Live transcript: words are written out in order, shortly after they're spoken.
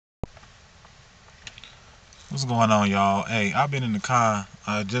What's going on, y'all? Hey, I've been in the car.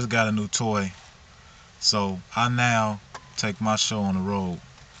 I just got a new toy, so I now take my show on the road.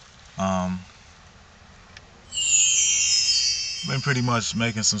 Been pretty much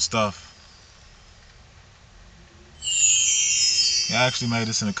making some stuff. I actually made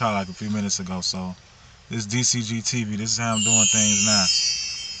this in the car like a few minutes ago, so this D.C.G TV, this is how I'm doing things now.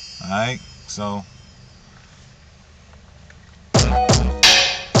 Alright, so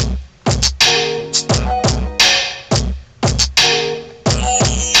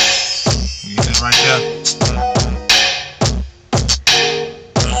you get that right there.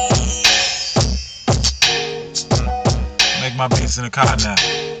 Make my beats in the car now.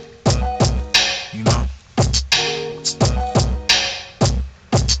 You know?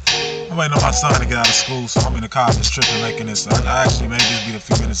 I'm waiting on my son to get out of school, so I'm in the car just tripping making this. I actually made this beat a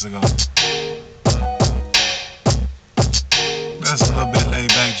few minutes ago. That's a little bit laid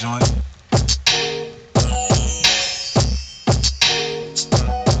back joint.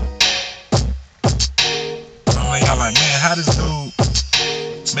 I mean, y'all like, man, how this dude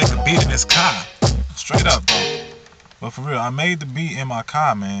make a beat in his car? Straight up, bro. But for real, I made the beat in my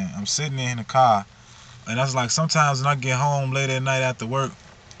car, man. I'm sitting in the car, and that's like sometimes when I get home late at night after work,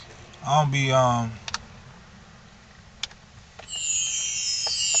 I don't be I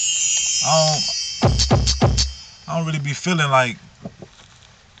don't really be feeling like,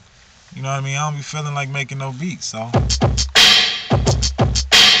 you know what I mean? I don't be feeling like making no beats, so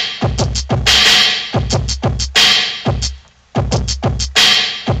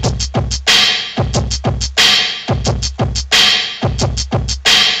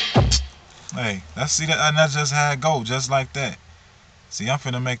hey, see that, and that's just how it go, just like that. See, I'm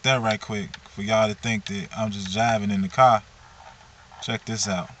finna make that right quick for y'all to think that I'm just jiving in the car. Check this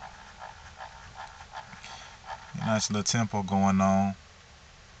out. Nice little tempo going on.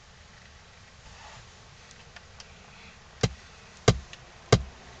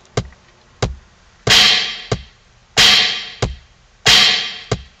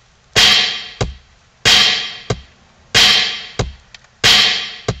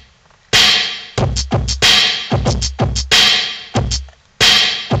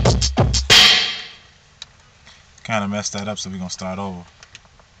 Kind of messed that up, so we're gonna start over.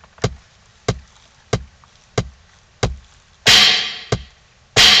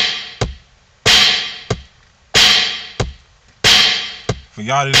 For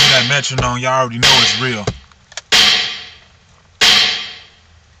y'all to do that metronome, y'all already know it's real.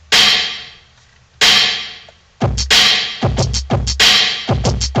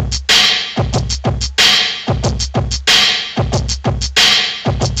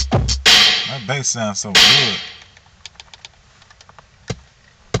 That bass sounds so good.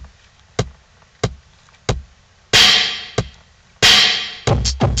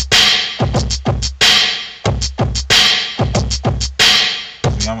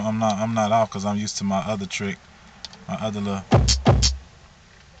 I'm not off because I'm used to my other trick, my other little,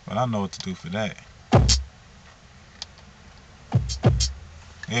 but I know what to do for that.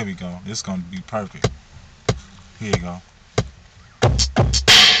 There we go. This is gonna be perfect. Here you go.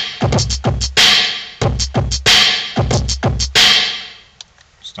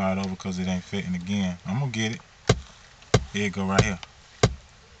 Start over because it ain't fitting again. I'm gonna get it. Here you go, right here.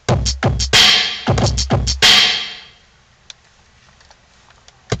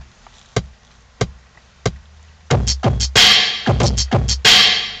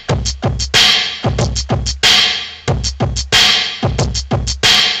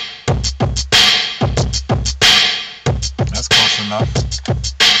 That's close enough.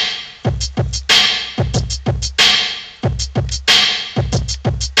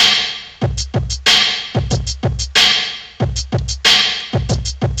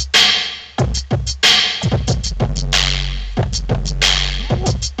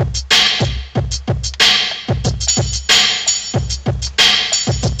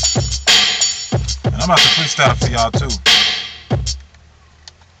 I'm about to freestyle for y'all too.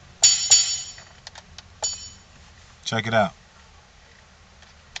 Check it out.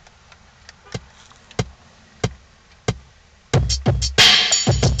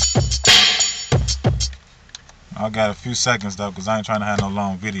 I got a few seconds though, because I ain't trying to have no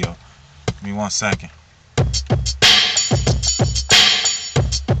long video. Give me 1 second.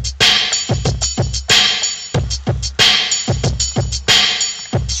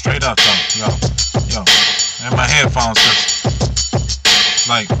 Straight up though, yo, and my headphones just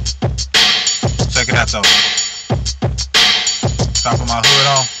like, check it out though. Stop with my hood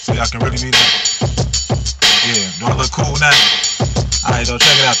on so y'all can really be there. Yeah, do I look cool now? Alright though,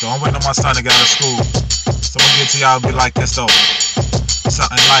 check it out though. I'm waiting on my son to get out of school. So I'm gonna get to y'all be like this though.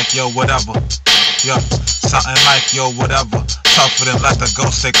 Something like, yo, whatever. Yo, something like, yo, whatever. Tougher than let the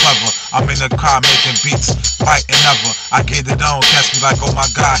ghost stay clever. I'm in the car making beats, fighting never. I get it on, catch me like, oh my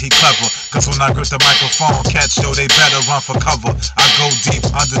god, he clever. Cause when I grip the microphone, cats, yo, they better run for cover. I go deep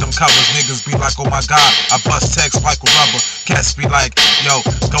under them covers, niggas be like, oh my god, I bust text like a rubber. Cats be like, yo,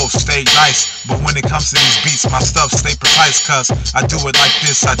 ghost stay nice. But when it comes to these beats, my stuff stay precise. Cause I do it like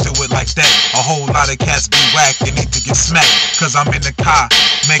this, I do it like that. A whole lot of cats be whack, they need to get smacked. Cause I'm in the car,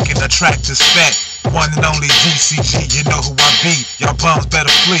 making the track that's fat. One and only D.C.G, you know who I be. Y'all bums better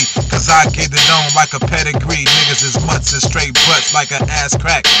flee, cause I get it on like a pedigree. Niggas is mutts and straight butts like an ass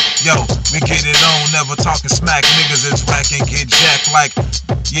crack. Yo, we get it on, never talking smack. Niggas is whack and get jacked like,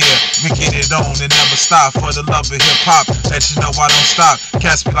 yeah, we get it on and never stop. For the love of hip-hop, let you know I don't stop.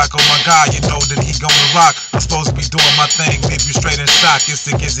 Cats be like, oh my god, you know that he gonna rock. I'm supposed to be doing my thing, leave you straight in shock. It's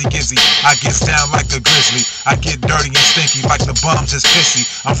the gizzy gizzy, I get down like a grizzly. I get dirty and stinky like the bums is pissy.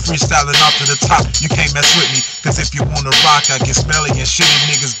 I'm freestyling off to the top, you can't mess with me. Cause if you wanna rock, I get smelly and shitty.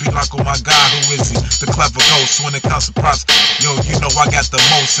 Niggas be like, oh my god, who is he? The clever ghost when it comes to props. Yo, you know I got the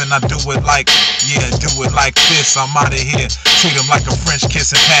most and I do it like, yeah, do it like this. I'm out of here, treat him like a French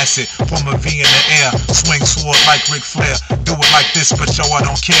kiss and pass it. Form a V in the air, swing sword like Ric Flair. Do it like this, but yo, I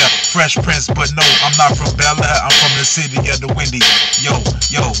don't care. Fresh Prince, but no, I'm not from Bel Air, I'm from the city of the windy. Yo,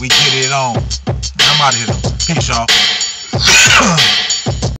 we get it on. I'm out of here though. Peace, y'all.